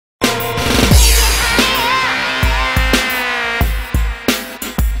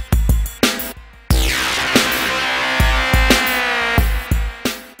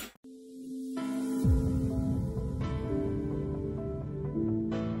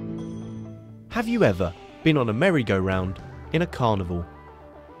Have you ever been on a merry-go-round in a carnival?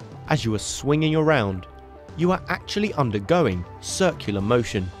 As you are swinging around, you are actually undergoing circular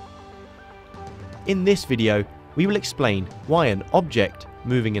motion. In this video, we will explain why an object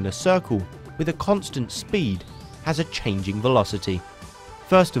moving in a circle with a constant speed has a changing velocity.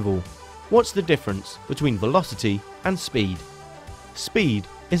 First of all, what's the difference between velocity and speed? Speed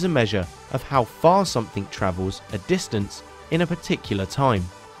is a measure of how far something travels a distance in a particular time.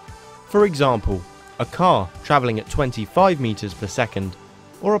 For example, a car travelling at 25 meters per second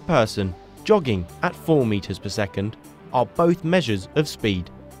or a person jogging at 4 meters per second are both measures of speed.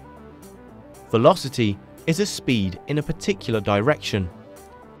 Velocity is a speed in a particular direction.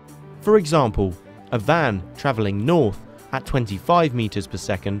 For example, a van travelling north at 25 meters per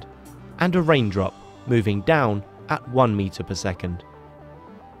second and a raindrop moving down at 1 meter per second.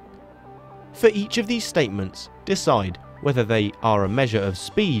 For each of these statements, decide whether they are a measure of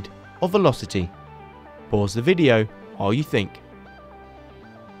speed or velocity. Pause the video while you think.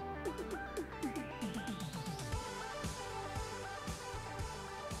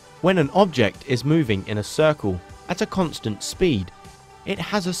 When an object is moving in a circle at a constant speed, it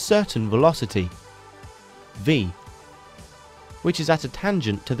has a certain velocity, v, which is at a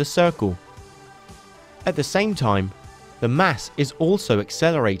tangent to the circle. At the same time, the mass is also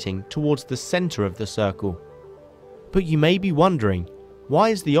accelerating towards the center of the circle. But you may be wondering, why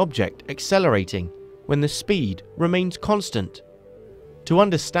is the object accelerating when the speed remains constant? To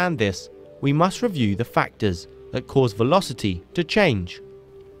understand this, we must review the factors that cause velocity to change.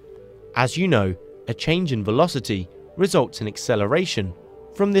 As you know, a change in velocity results in acceleration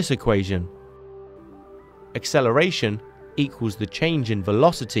from this equation. Acceleration equals the change in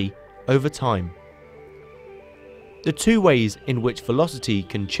velocity over time. The two ways in which velocity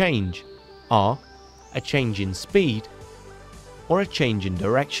can change are a change in speed or a change in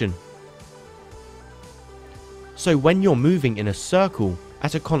direction. So when you're moving in a circle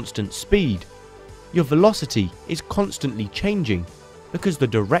at a constant speed, your velocity is constantly changing because the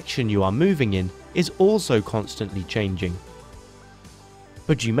direction you are moving in is also constantly changing.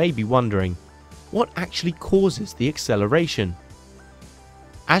 But you may be wondering, what actually causes the acceleration?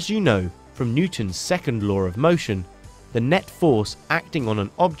 As you know from Newton's second law of motion, the net force acting on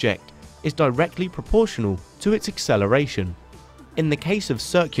an object is directly proportional to its acceleration. In the case of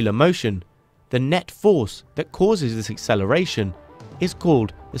circular motion, the net force that causes this acceleration is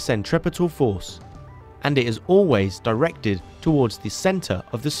called the centripetal force, and it is always directed towards the center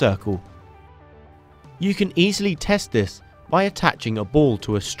of the circle. You can easily test this by attaching a ball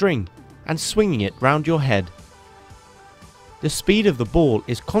to a string and swinging it round your head. The speed of the ball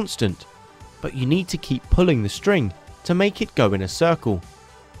is constant, but you need to keep pulling the string to make it go in a circle.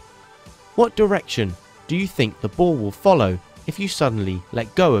 What direction do you think the ball will follow if you suddenly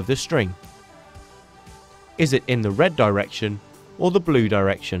let go of the string? Is it in the red direction or the blue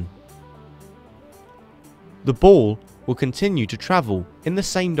direction? The ball will continue to travel in the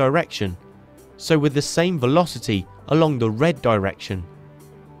same direction, so with the same velocity along the red direction.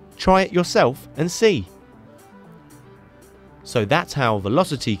 Try it yourself and see. So that's how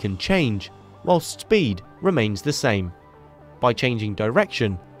velocity can change whilst speed remains the same, by changing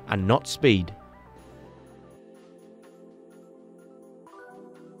direction and not speed.